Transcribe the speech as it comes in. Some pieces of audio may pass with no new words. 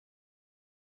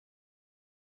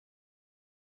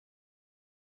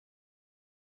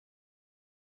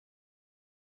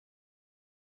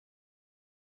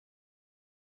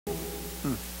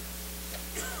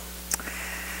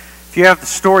If you have the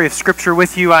story of Scripture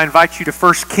with you, I invite you to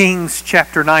 1 Kings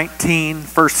chapter 19.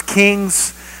 1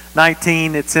 Kings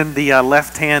 19, it's in the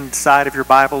left-hand side of your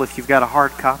Bible if you've got a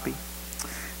hard copy.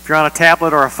 If you're on a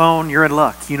tablet or a phone, you're in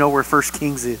luck. You know where 1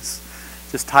 Kings is.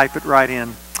 Just type it right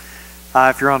in.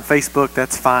 If you're on Facebook,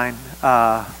 that's fine.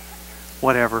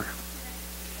 Whatever.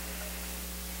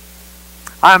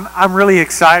 I'm really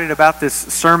excited about this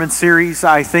sermon series.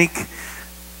 I think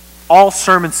all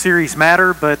sermon series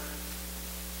matter, but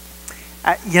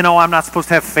I'm not supposed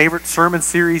to have favorite sermon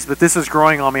series, but this is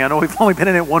growing on me. I know we've only been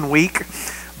in it 1 week,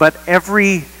 but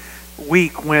every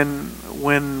week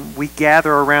when we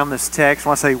gather around this text,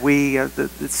 when I say we,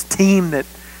 this team that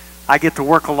I get to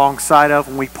work alongside of,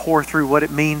 when we pour through what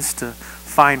it means to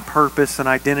find purpose and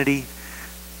identity,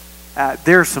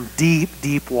 there's some deep,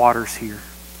 deep waters here.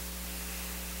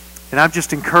 And I'm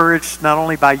just encouraged not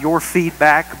only by your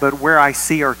feedback, but where I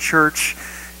see our church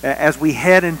as we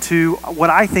head into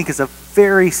what I think is a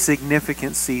very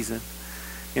significant season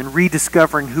in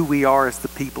rediscovering who we are as the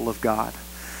people of God.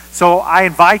 So I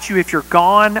invite you, if you're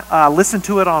gone, listen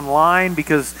to it online,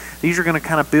 because these are going to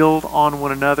kind of build on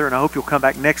one another. And I hope you'll come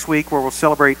back next week where we'll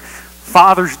celebrate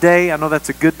Father's Day. I know that's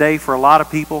a good day for a lot of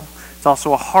people. It's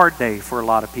also a hard day for a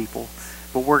lot of people.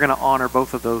 But we're going to honor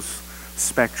both of those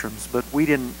spectrums. But we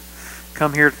didn't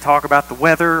come here to talk about the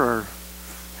weather or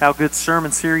how good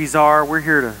sermon series are. We're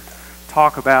here to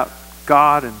talk about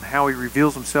God and how He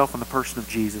reveals Himself in the person of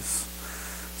Jesus.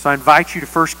 So I invite you to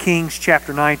 1 Kings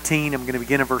chapter 19. I'm going to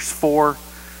begin in verse 4,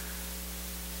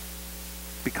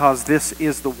 because this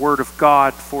is the word of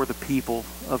God for the people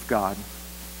of God.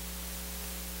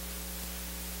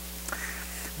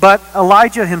 But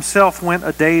Elijah himself went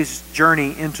a day's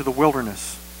journey into the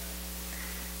wilderness,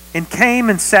 and came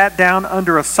and sat down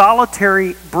under a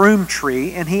solitary broom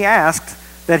tree, and he asked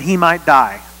that he might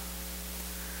die.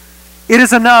 "It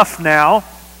is enough now.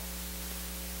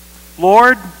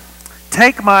 Lord,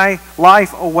 take my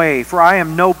life away, for I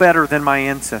am no better than my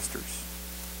ancestors."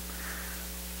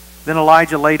 Then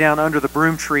Elijah lay down under the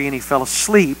broom tree, and he fell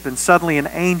asleep. And suddenly an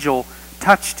angel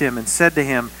touched him and said to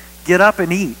him, "Get up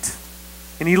and eat."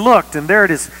 And he looked, and there at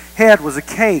his head was a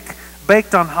cake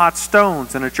baked on hot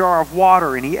stones and a jar of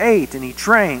water. And he ate and he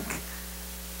drank,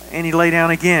 and he lay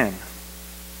down again.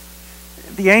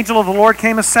 The angel of the Lord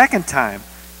came a second time,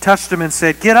 touched him and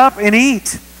said, "Get up and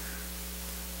eat.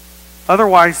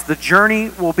 Otherwise the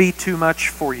journey will be too much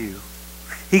for you."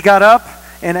 He got up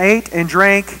and ate and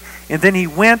drank, and then he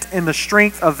went in the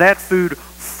strength of that food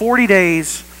 40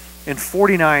 days and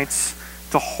 40 nights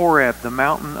to Horeb, the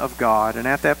mountain of God. And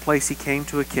at that place he came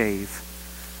to a cave,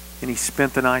 and he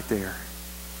spent the night there.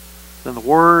 Then the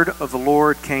word of the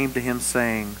Lord came to him,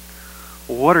 saying,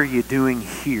 "What are you doing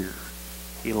here,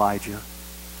 Elijah?"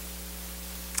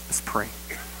 Let's pray.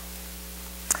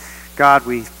 God,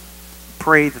 we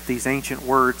pray that these ancient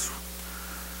words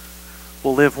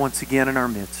will live once again in our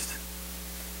midst.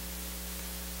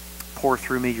 Pour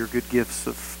through me your good gifts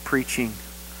of preaching,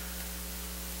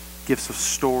 gifts of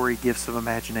story, gifts of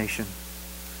imagination,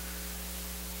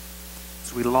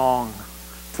 as we long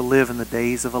to live in the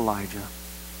days of Elijah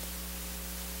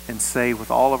and say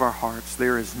with all of our hearts,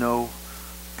 there is no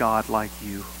God like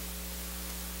you.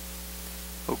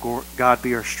 Oh God,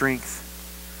 be our strength,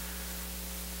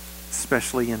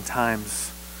 especially in times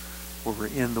where we're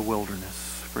in the wilderness.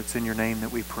 For it's in your name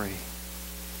that we pray.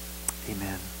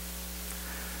 Amen.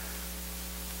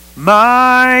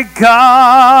 My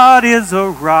God is a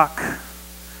rock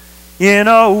in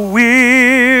a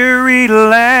weary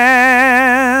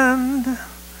land.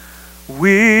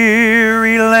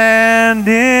 Weary land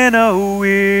in a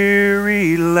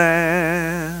weary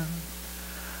land.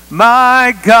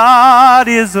 My God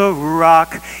is a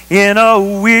rock in a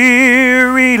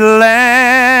weary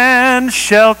land,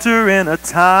 shelter in a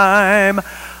time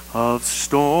of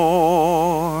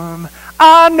storm.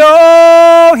 I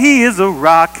know He is a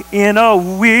rock in a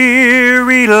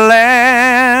weary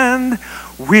land.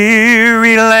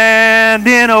 Weary land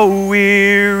in a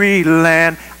weary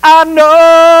land. I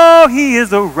know He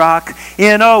is a rock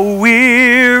in a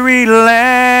weary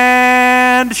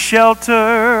land,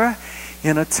 shelter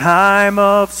in a time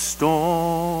of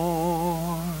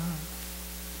storm.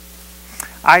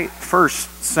 I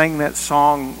first sang that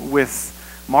song with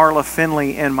Marla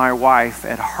Finley and my wife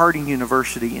at Harding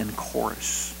University in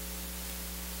chorus.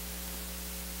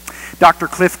 Dr.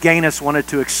 Cliff Gaines wanted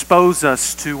to expose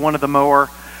us to one of the more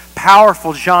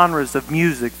powerful genres of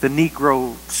music, the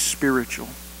Negro spiritual.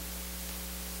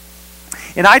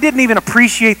 And I didn't even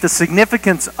appreciate the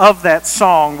significance of that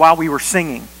song while we were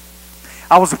singing.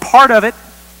 I was a part of it.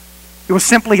 It was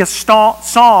simply a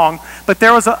song, but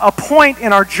there was a point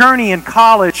in our journey in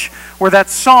college where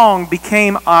that song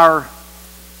became our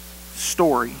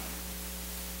story.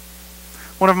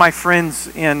 One of my friends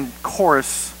in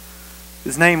chorus,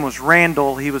 his name was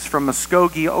Randall. He was from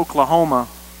Muskogee, Oklahoma.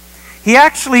 He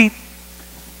actually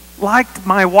liked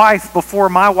my wife before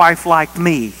my wife liked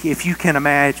me, if you can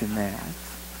imagine that.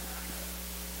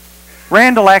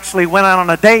 Randall actually went out on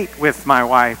a date with my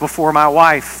wife before my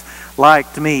wife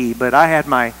liked me, but I had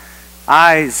my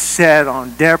eyes set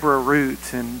on Deborah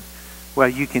Root, and, well,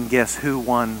 you can guess who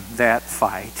won that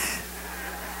fight.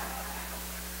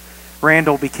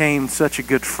 Randall became such a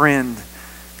good friend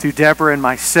to Deborah and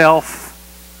myself.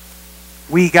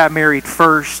 We got married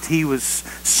first. He was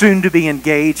soon to be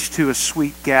engaged to a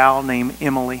sweet gal named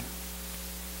Emily.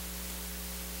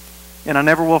 And I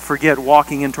never will forget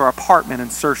walking into our apartment in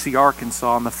Searcy,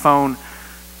 Arkansas, and the phone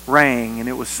rang, and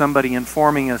it was somebody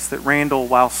informing us that Randall,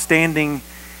 while standing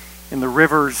in the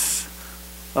rivers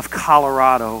of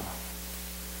Colorado,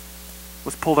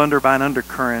 was pulled under by an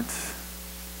undercurrent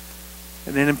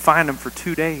and they didn't find him for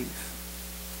 2 days.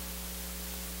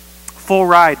 Full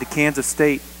ride to Kansas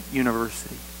State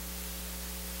University.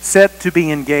 Set to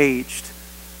be engaged.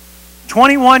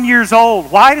 21 years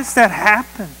old. Why does that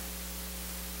happen?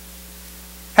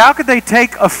 How could they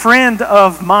take a friend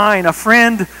of mine, a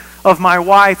friend of my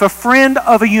wife, a friend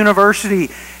of a university?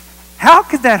 How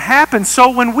could that happen? So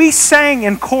when we sang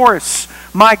in chorus,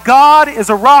 "My God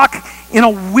is a rock in a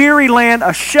weary land,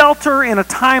 a shelter in a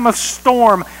time of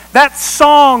storm," that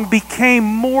song became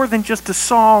more than just a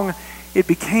song. It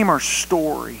became our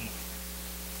story.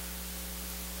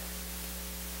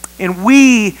 And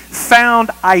we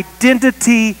found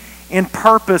identity and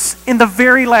purpose in the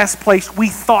very last place we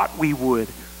thought we would,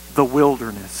 the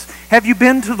wilderness. Have you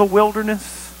been to the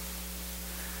wilderness?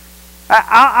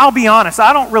 I'll be honest,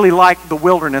 I don't really like the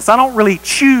wilderness. I don't really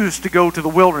choose to go to the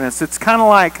wilderness. It's kind of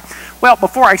like, well,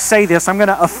 before I say this, I'm going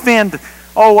to offend,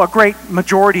 a great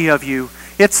majority of you.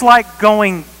 It's like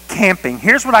going camping.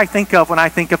 Here's what I think of when I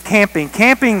think of camping.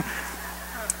 Camping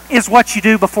is what you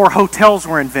do before hotels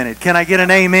were invented. Can I get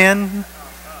an amen?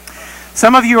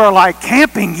 Some of you are like,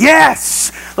 camping,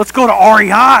 yes! Let's go to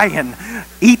REI and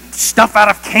eat stuff out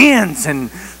of cans and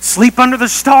sleep under the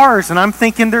stars. And I'm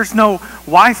thinking there's no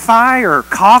Wi-Fi or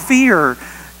coffee, or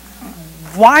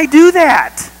why do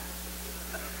that?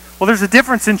 Well, there's a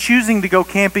difference in choosing to go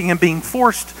camping and being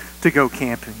forced to go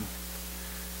camping.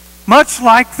 Much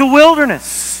like the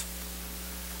wilderness.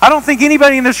 I don't think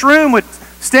anybody in this room would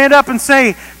stand up and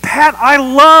say, "Pat, I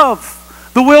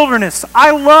love the wilderness.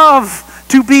 I love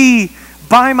to be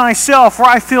by myself where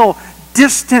I feel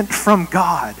distant from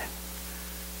God."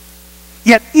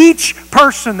 Yet each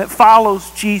person that follows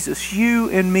Jesus, you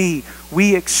and me,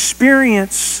 we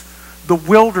experience the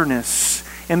wilderness.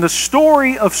 And the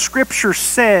story of Scripture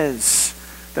says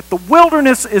that the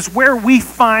wilderness is where we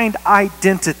find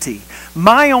identity.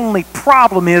 My only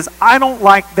problem is I don't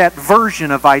like that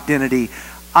version of identity.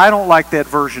 I don't like that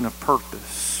version of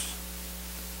purpose.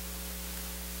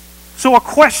 So a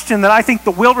question that I think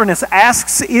the wilderness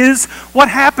asks is, what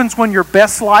happens when your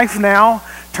best life now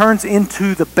turns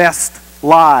into the best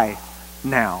lie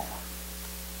now?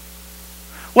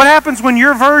 What happens when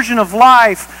your version of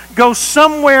life goes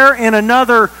somewhere in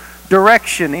another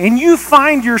direction and you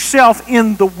find yourself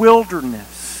in the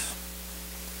wilderness?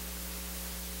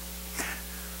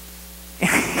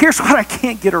 Here's what I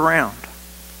can't get around.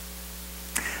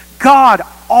 God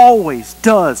always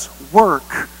does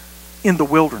work in the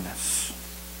wilderness.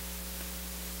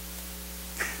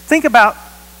 Think about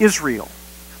Israel.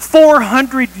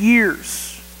 400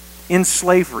 years in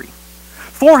slavery.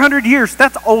 400 years,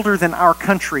 that's older than our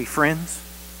country, friends.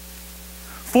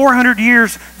 400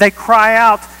 years they cry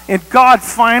out, and God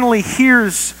finally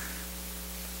hears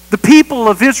the people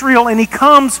of Israel, and He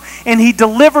comes and He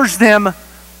delivers them,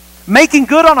 making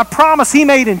good on a promise He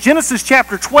made in Genesis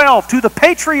chapter 12 to the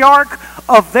patriarch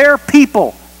of their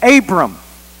people, Abram.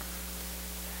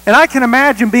 And I can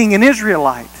imagine being an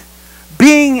Israelite,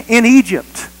 being in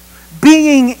Egypt,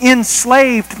 being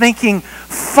enslaved, thinking,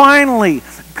 finally,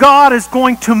 God is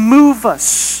going to move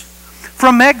us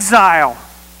from exile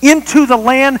into the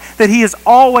land that He has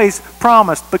always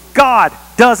promised. But God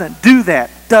doesn't do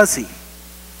that, does He?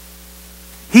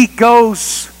 He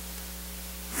goes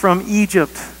from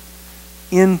Egypt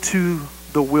into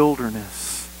the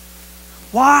wilderness.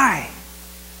 Why?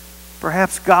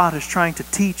 Perhaps God is trying to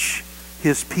teach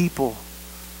His people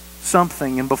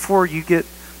something. And before you get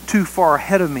too far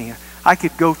ahead of me, I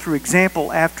could go through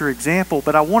example after example,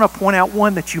 but I want to point out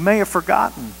one that you may have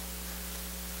forgotten.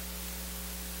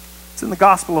 It's in the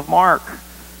Gospel of Mark.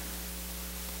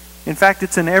 In fact,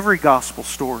 it's in every gospel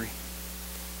story.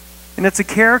 And it's a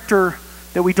character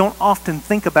that we don't often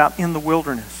think about in the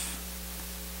wilderness.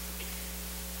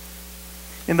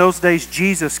 In those days,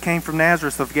 Jesus came from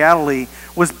Nazareth of Galilee,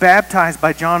 was baptized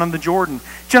by John in the Jordan.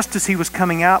 Just as he was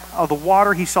coming out of the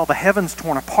water, he saw the heavens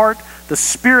torn apart, the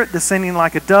Spirit descending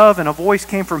like a dove, and a voice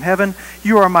came from heaven,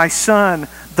 "You are my Son,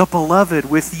 the Beloved.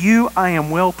 With you I am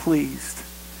well pleased."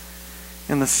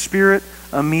 And the Spirit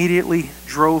immediately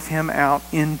drove him out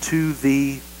into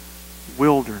the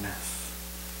wilderness.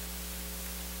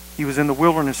 He was in the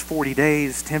wilderness 40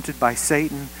 days, tempted by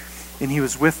Satan, and he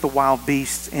was with the wild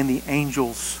beasts, and the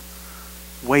angels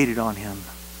waited on him.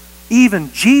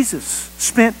 Even Jesus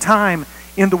spent time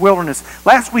in the wilderness.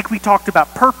 Last week we talked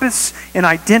about purpose and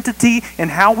identity and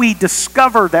how we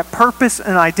discover that purpose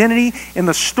and identity in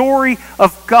the story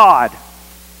of God.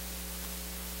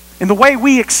 And the way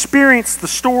we experience the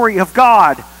story of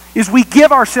God is we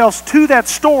give ourselves to that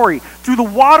story through the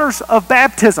waters of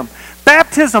baptism.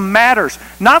 Baptism matters,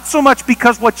 not so much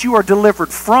because what you are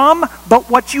delivered from,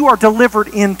 but what you are delivered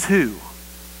into.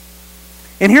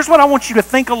 And here's what I want you to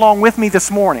think along with me this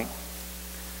morning.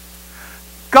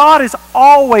 God is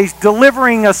always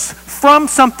delivering us from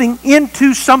something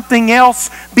into something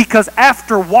else, because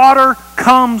after water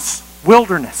comes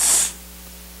wilderness.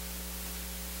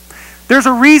 There's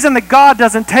a reason that God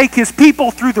doesn't take his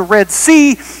people through the Red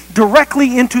Sea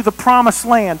directly into the promised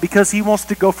land, because he wants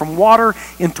to go from water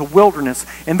into wilderness.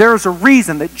 And there is a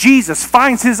reason that Jesus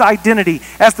finds his identity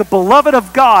as the beloved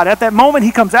of God. At that moment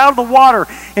he comes out of the water,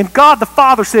 and God the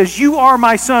Father says, "You are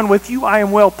my Son, with you I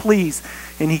am well pleased."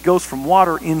 And he goes from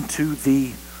water into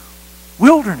the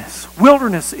wilderness.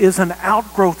 Wilderness is an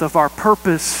outgrowth of our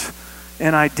purpose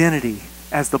and identity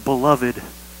as the beloved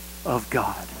of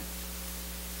God.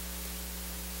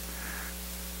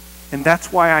 And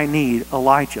that's why I need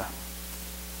Elijah.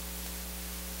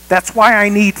 That's why I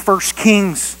need 1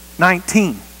 Kings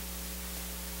 19.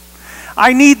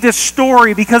 I need this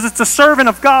story because it's a servant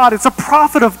of God, it's a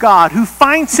prophet of God who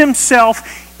finds himself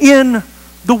in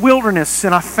the wilderness.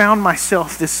 And I found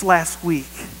myself this last week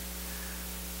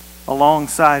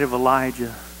alongside of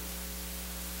Elijah.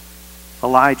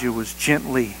 Elijah was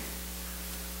gently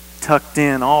tucked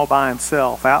in all by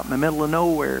himself out in the middle of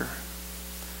nowhere.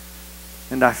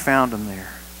 And I found him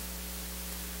there.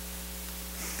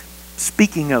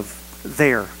 Speaking of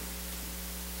there,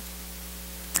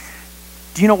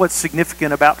 do you know what's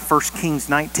significant about 1 Kings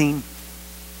 19?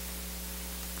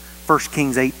 1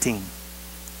 Kings 18.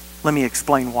 Let me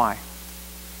explain why.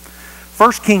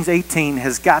 1 Kings 18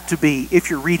 has got to be, if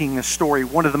you're reading this story,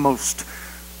 one of the most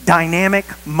dynamic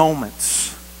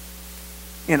moments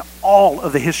in all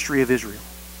of the history of Israel.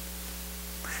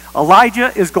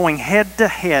 Elijah is going head to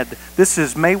head. This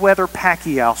is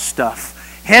Mayweather-Pacquiao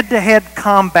stuff. Head-to-head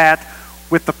combat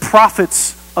with the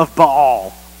prophets of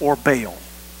Baal or Baal.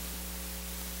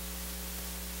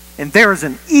 And there is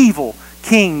an evil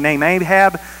king named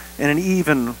Ahab and an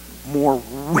even more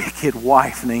wicked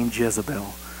wife named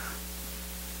Jezebel.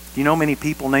 Do you know many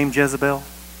people named Jezebel?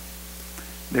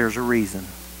 There's a reason.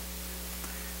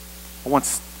 I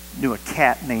once knew a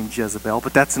cat named Jezebel,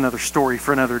 but that's another story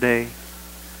for another day.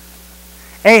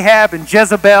 Ahab and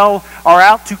Jezebel are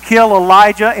out to kill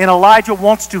Elijah, and Elijah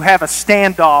wants to have a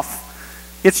standoff.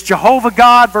 It's Jehovah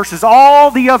God versus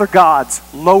all the other gods,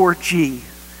 lower G.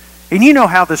 And you know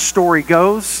how this story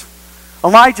goes.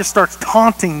 Elijah starts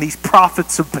taunting these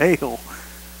prophets of Baal.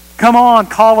 Come on,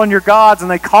 call on your gods.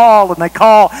 And they call and they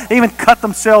call. They even cut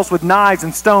themselves with knives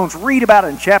and stones. Read about it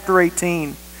in chapter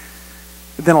 18.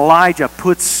 And then Elijah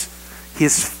puts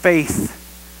his faith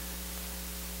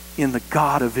in the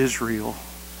God of Israel.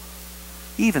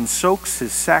 He even soaks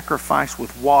his sacrifice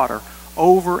with water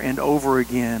over and over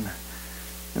again.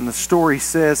 And the story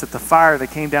says that the fire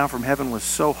that came down from heaven was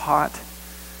so hot,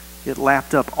 it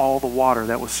lapped up all the water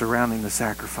that was surrounding the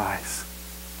sacrifice.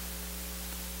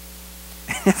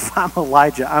 If I'm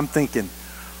Elijah, I'm thinking,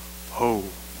 oh,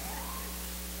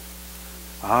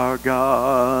 our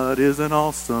God is an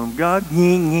awesome God. I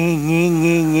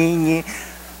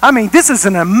mean, this is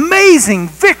an amazing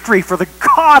victory for the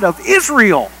God of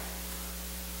Israel.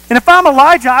 And if I'm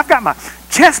Elijah, I've got my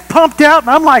chest pumped out and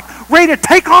I'm like ready to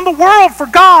take on the world for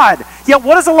God. Yet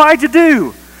what does Elijah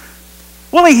do?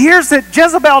 Well, he hears that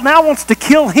Jezebel now wants to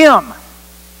kill him.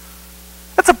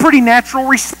 That's a pretty natural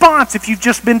response if you've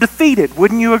just been defeated.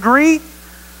 Wouldn't you agree?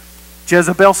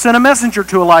 Jezebel sent a messenger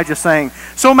to Elijah saying,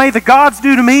 "So may the gods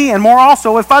do to me, and more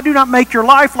also, if I do not make your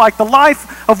life like the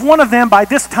life of one of them by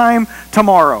this time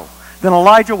tomorrow." Then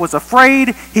Elijah was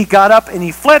afraid. He got up and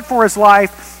he fled for his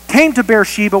life, came to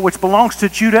Beersheba, which belongs to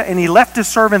Judah, and he left his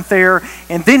servant there,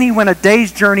 and then he went a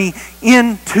day's journey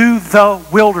into the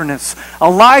wilderness.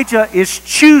 Elijah is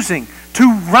choosing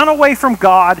to run away from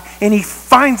God, and he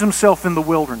finds himself in the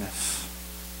wilderness.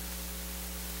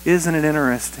 Isn't it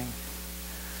interesting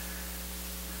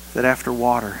that after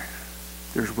water,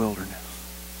 there's wilderness?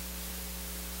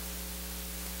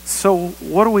 So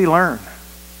what do we learn?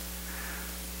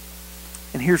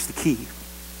 And here's the key.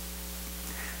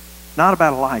 Not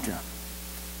about Elijah.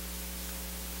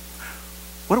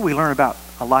 What do we learn about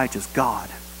Elijah's God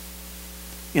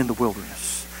in the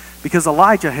wilderness? Because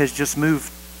Elijah has just moved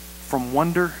from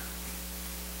wonder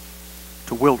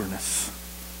to wilderness.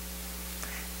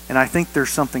 And I think there's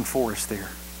something for us there.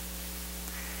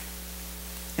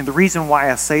 And the reason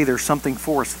why I say there's something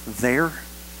for us there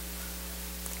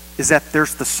is that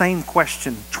there's the same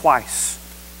question twice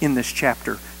in this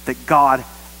chapter that God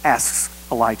asks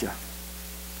Elijah.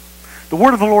 The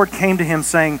word of the Lord came to him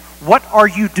saying, "What are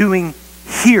you doing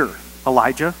here,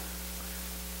 Elijah?"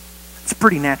 It's a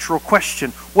pretty natural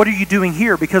question. What are you doing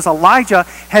here? Because Elijah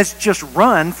has just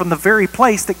run from the very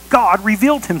place that God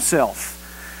revealed himself.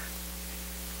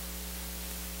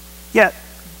 Yet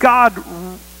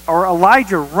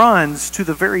Elijah runs to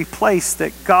the very place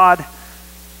that God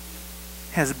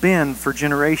has been for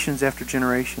generations after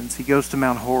generations. He goes to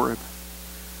Mount Horeb,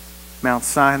 Mount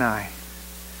Sinai.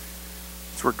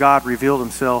 It's where God revealed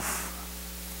himself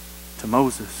to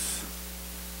Moses.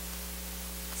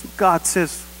 So God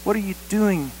says, "What are you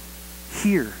doing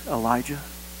here, Elijah?"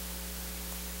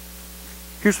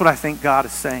 Here's what I think God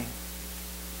is saying.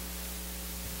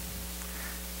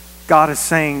 God is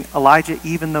saying, Elijah,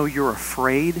 even though you're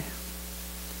afraid,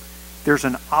 there's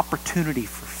an opportunity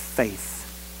for faith.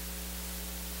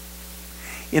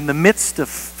 In the midst of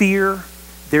fear,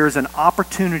 there is an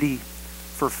opportunity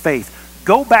for faith.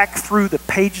 Go back through the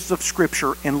pages of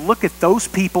Scripture and look at those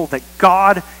people that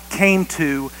God came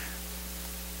to.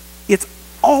 It's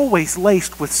always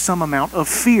laced with some amount of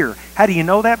fear. How do you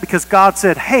know that? Because God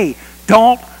said, "Hey,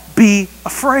 don't be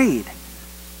afraid."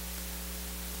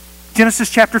 Genesis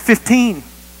chapter 15,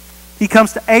 he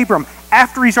comes to Abram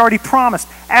after he's already promised,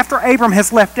 after Abram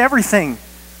has left everything.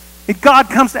 And God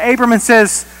comes to Abram and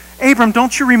says, "Abram,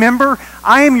 don't you remember?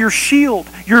 I am your shield,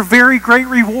 your very great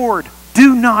reward.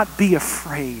 Do not be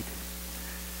afraid."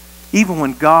 Even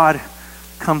when God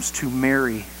comes to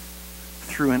Mary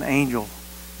through an angel,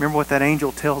 remember what that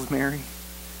angel tells Mary?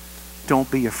 Don't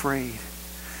be afraid.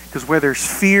 Because where there's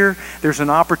fear, there's an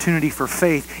opportunity for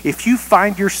faith. If you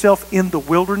find yourself in the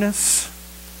wilderness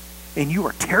and you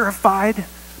are terrified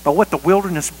by what the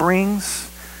wilderness brings,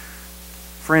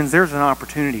 friends, there's an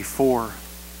opportunity for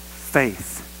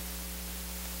faith.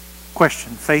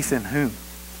 Question, faith in whom?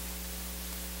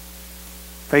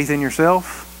 Faith in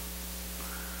yourself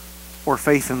or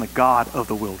faith in the God of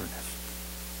the wilderness?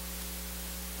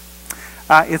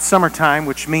 It's summertime,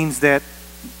 which means that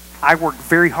I work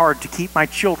very hard to keep my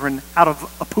children out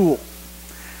of a pool.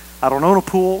 I don't own a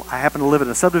pool. I happen to live in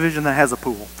a subdivision that has a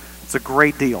pool. It's a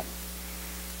great deal.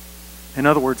 In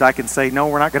other words, I can say, no,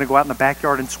 we're not going to go out in the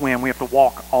backyard and swim. We have to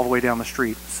walk all the way down the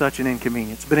street. Such an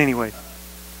inconvenience. But anyway,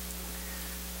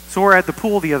 so we're at the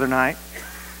pool the other night,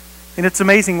 and it's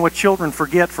amazing what children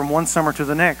forget from one summer to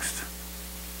the next.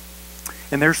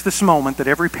 And there's this moment that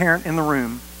every parent in the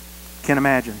room can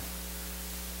imagine.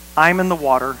 I'm in the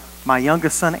water. My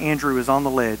youngest son, Andrew, is on the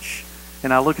ledge.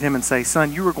 And I look at him and say,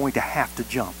 "Son, you are going to have to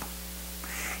jump."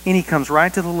 And he comes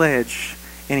right to the ledge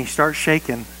and he starts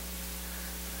shaking.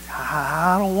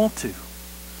 I don't want to.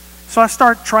 So I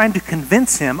start trying to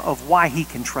convince him of why he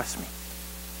can trust me.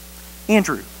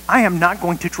 "Andrew, I am not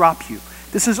going to drop you.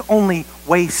 This is only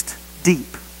waist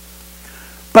deep."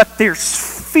 But there's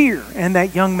fear in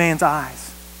that young man's eyes.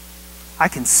 I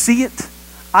can see it.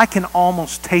 I can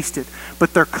almost taste it.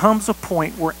 But there comes a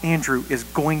point where Andrew is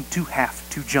going to have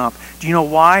to jump. Do you know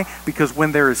why? Because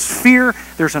when there is fear,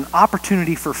 there's an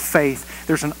opportunity for faith.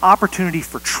 There's an opportunity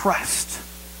for trust.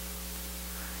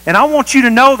 And I want you to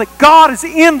know that God is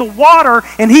in the water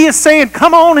and He is saying,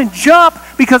 "Come on and jump,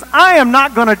 because I am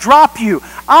not going to drop you.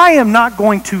 I am not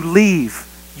going to leave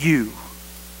you."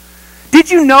 Did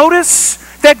you notice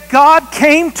that God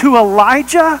came to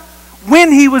Elijah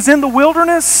when he was in the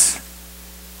wilderness?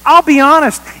 I'll be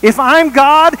honest, if I'm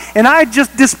God and I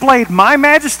just displayed my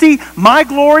majesty, my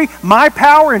glory, my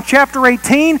power in chapter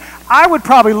 18, I would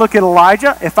probably look at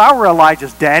Elijah, if I were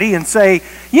Elijah's daddy, and say,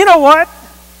 "You know what?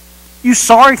 You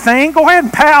sorry thing, go ahead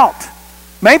and pout.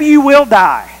 Maybe you will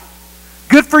die.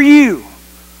 Good for you.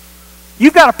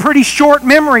 You've got a pretty short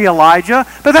memory, Elijah,"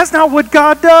 but that's not what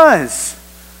God does.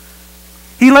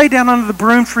 He lay down under the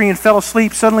broom tree and fell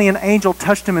asleep. Suddenly an angel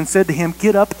touched him and said to him,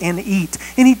 "Get up and eat."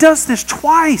 And he does this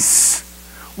twice.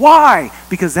 Why?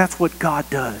 Because that's what God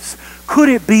does. Could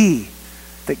it be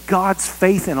that God's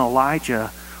faith in Elijah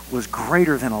was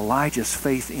greater than Elijah's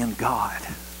faith in God.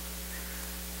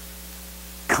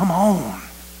 Come on.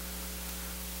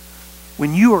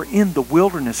 When you are in the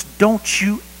wilderness, don't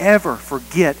you ever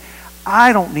forget,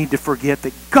 I don't need to forget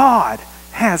that God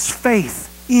has faith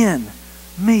in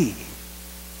me.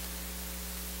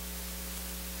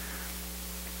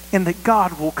 And that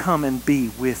God will come and be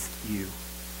with you.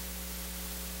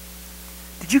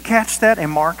 Did you catch that in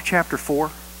Mark chapter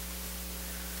 4?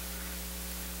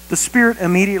 The Spirit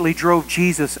immediately drove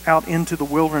Jesus out into the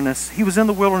wilderness. He was in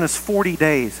the wilderness 40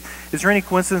 days. Is there any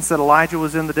coincidence that Elijah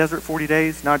was in the desert 40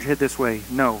 days? Nod your head this way.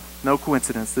 No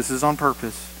coincidence. This is on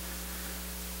purpose.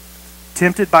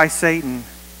 Tempted by Satan,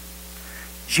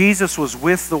 Jesus was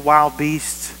with the wild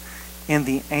beasts and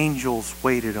the angels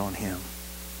waited on him.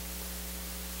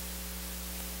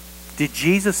 Did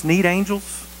Jesus need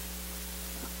angels?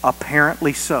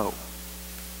 Apparently so.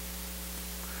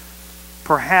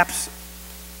 Perhaps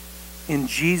in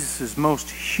Jesus' most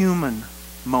human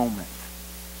moment,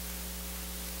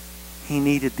 he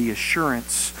needed the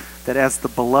assurance that as the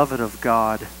beloved of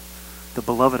God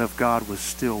was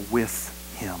still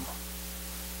with him.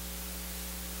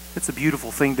 It's a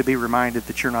beautiful thing to be reminded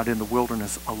that you're not in the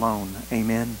wilderness alone.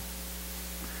 Amen.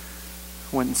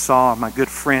 I went and saw my good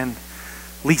friend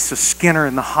Lisa Skinner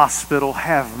in the hospital.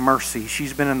 Have mercy.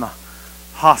 She's been in the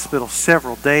hospital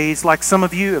several days. Like some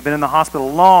of you have been in the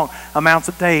hospital long amounts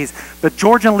of days. But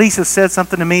George and Lisa said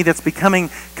something to me that's becoming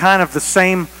kind of the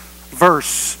same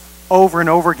verse over and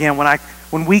over again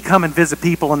when we come and visit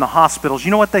people in the hospitals. You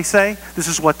know what they say? This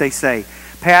is what they say.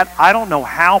 Pat, I don't know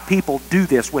how people do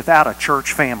this without a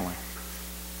church family.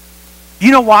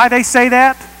 You know why they say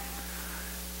that?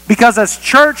 Because as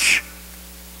church,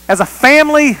 as a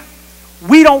family,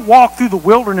 we don't walk through the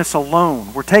wilderness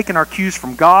alone. We're taking our cues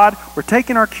from God. We're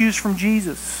taking our cues from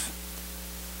Jesus.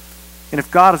 And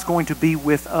if God is going to be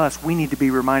with us, we need to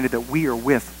be reminded that we are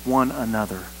with one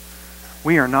another.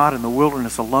 We are not in the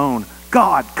wilderness alone.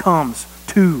 God comes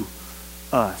to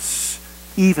us,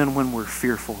 even when we're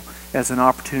fearful, as an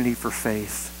opportunity for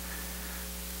faith.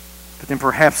 But then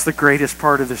perhaps the greatest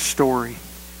part of this story,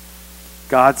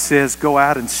 God says, go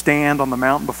out and stand on the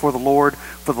mountain before the Lord,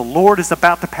 for the Lord is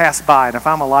about to pass by. And if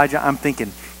I'm Elijah, I'm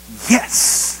thinking,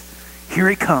 yes, here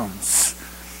he comes.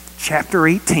 Chapter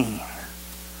 18.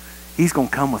 He's going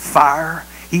to come with fire.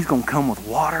 He's going to come with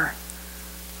water.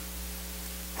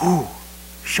 Ooh,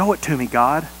 show it to me,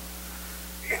 God.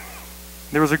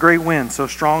 There was a great wind, so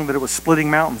strong that it was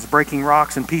splitting mountains, breaking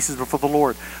rocks in pieces before the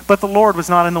Lord. But the Lord was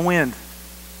not in the wind.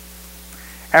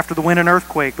 After the wind, an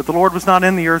earthquake, but the Lord was not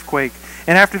in the earthquake.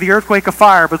 And after the earthquake, a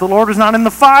fire, but the Lord was not in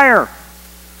the fire.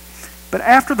 But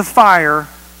after the fire,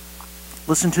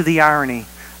 listen to the irony,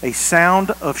 a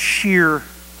sound of sheer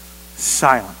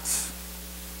silence.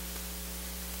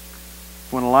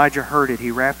 When Elijah heard it,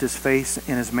 he wrapped his face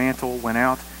in his mantle, went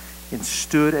out, and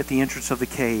stood at the entrance of the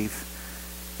cave.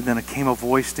 And then came a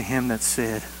voice to him that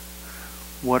said,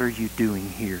 what are you doing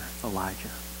here, Elijah?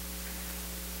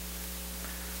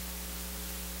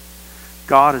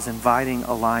 God is inviting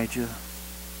Elijah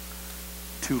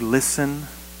to listen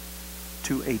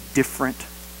to a different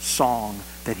song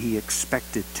that he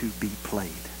expected to be played.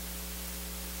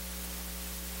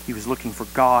 He was looking for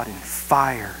God in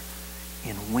fire,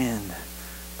 in wind,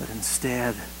 but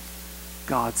instead,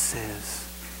 God says,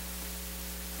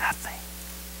 nothing.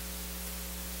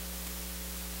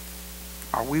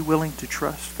 Are we willing to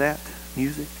trust that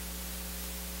music?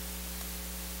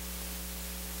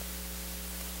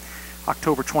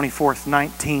 October 24th,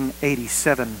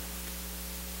 1987.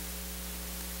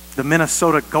 The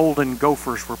Minnesota Golden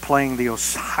Gophers were playing the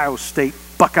Ohio State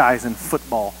Buckeyes in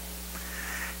football.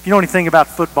 If you know anything about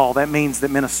football, that means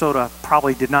that Minnesota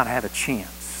probably did not have a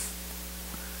chance.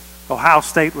 Ohio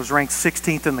State was ranked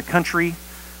 16th in the country.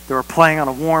 They were playing on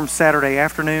a warm Saturday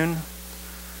afternoon.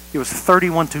 It was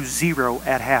 31-0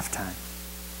 at halftime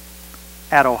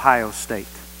at Ohio State.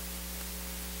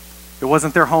 It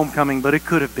wasn't their homecoming, but it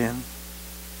could have been.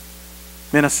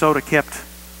 Minnesota kept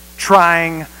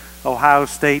trying. Ohio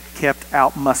State kept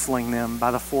out-muscling them by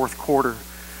the fourth quarter,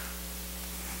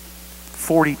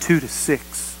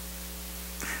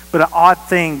 42-6. But an odd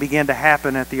thing began to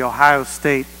happen at the Ohio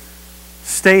State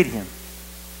Stadium.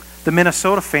 The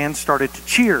Minnesota fans started to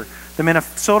cheer. The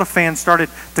Minnesota fans started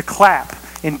to clap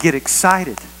and get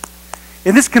excited.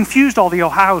 And this confused all the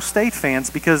Ohio State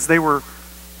fans because they were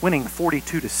winning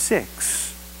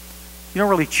 42-6. You don't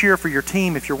really cheer for your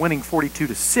team if you're winning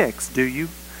 42-6, do you?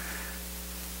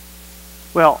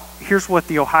 Well, here's what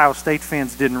the Ohio State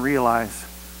fans didn't realize.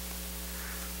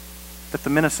 That the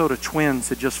Minnesota Twins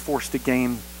had just forced a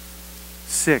Game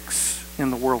 6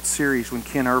 in the World Series when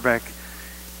Ken Urbach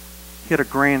hit a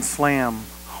grand slam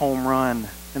home run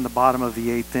in the bottom of the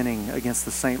 8th inning against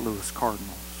the St. Louis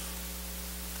Cardinals.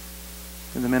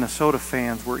 And the Minnesota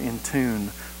fans were in tune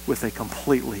with a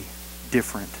completely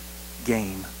different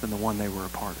game than the one they were a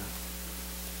part of.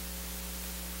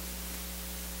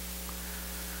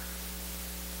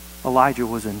 Elijah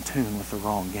was in tune with the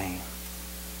wrong game.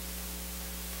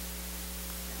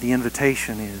 The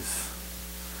invitation is,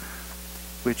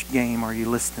 which game are you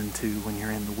listening to when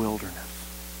you're in the wilderness?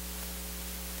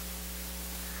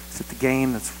 Is it the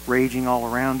game that's raging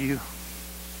all around you?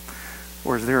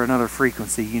 Or is there another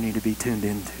frequency you need to be tuned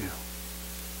into?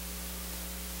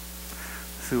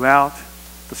 Throughout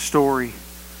the story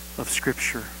of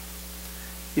Scripture,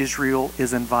 Israel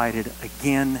is invited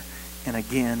again and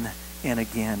again and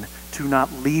again to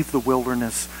not leave the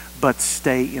wilderness, but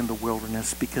stay in the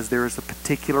wilderness, because there is a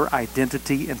particular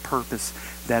identity and purpose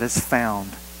that is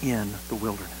found in the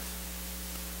wilderness.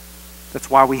 That's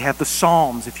why we have the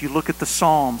Psalms. If you look at the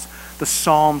Psalms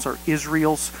are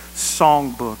Israel's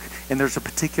songbook, and there's a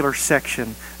particular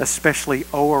section, especially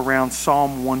around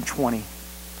Psalm 120.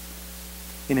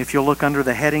 And if you'll look under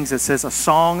the headings, it says a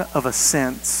song of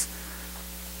ascents.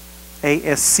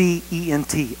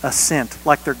 A-S-C-E-N-T, ascent,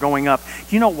 like they're going up.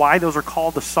 Do you know why those are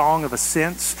called the Song of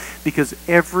Ascents? Because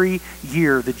every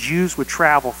year the Jews would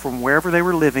travel from wherever they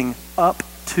were living up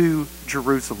to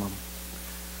Jerusalem.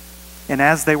 And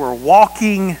as they were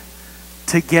walking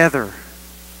together,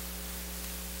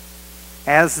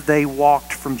 as they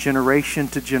walked from generation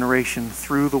to generation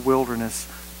through the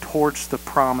wilderness towards the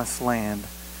promised land,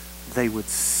 they would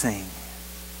sing.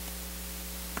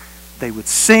 They would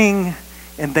sing,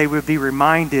 and they would be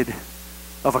reminded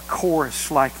of a chorus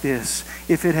like this.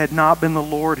 If it had not been the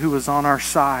Lord who was on our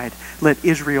side, let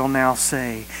Israel now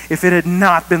say. If it had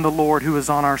not been the Lord who was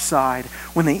on our side,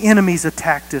 when the enemies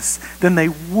attacked us, then they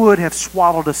would have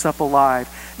swallowed us up alive.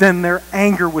 Then their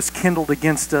anger was kindled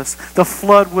against us. The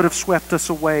flood would have swept us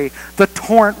away. The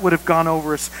torrent would have gone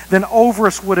over us. Then over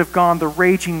us would have gone the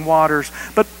raging waters.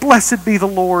 But blessed be the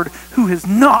Lord who has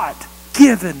not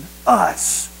given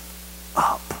us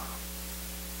up.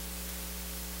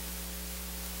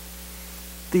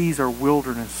 These are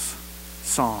wilderness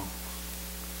songs.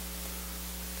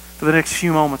 For the next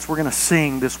few moments, we're going to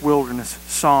sing this wilderness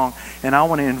song. And I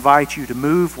want to invite you to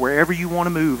move wherever you want to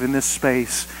move in this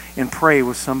space and pray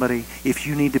with somebody if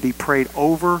you need to be prayed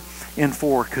over and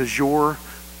for, because you're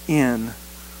in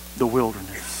the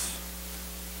wilderness.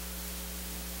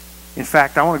 In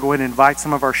fact, I want to go ahead and invite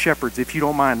some of our shepherds, if you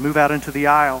don't mind, move out into the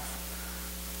aisles.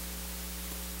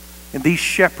 And these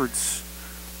shepherds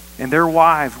and their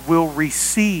wives will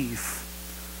receive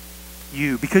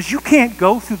you, because you can't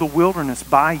go through the wilderness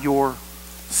by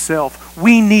yourself.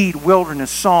 We need wilderness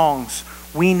songs.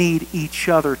 We need each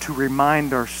other to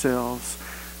remind ourselves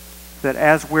that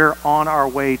as we're on our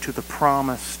way to the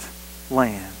promised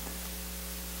land,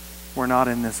 we're not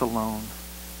in this alone.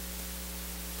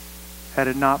 Had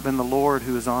it not been the Lord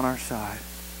who is on our side,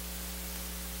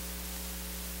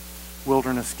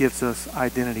 wilderness gives us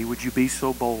identity. Would you be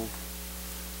so bold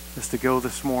as to go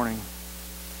this morning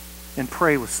and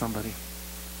pray with somebody?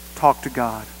 Talk to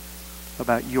God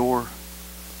about your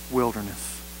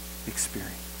wilderness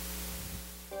experience.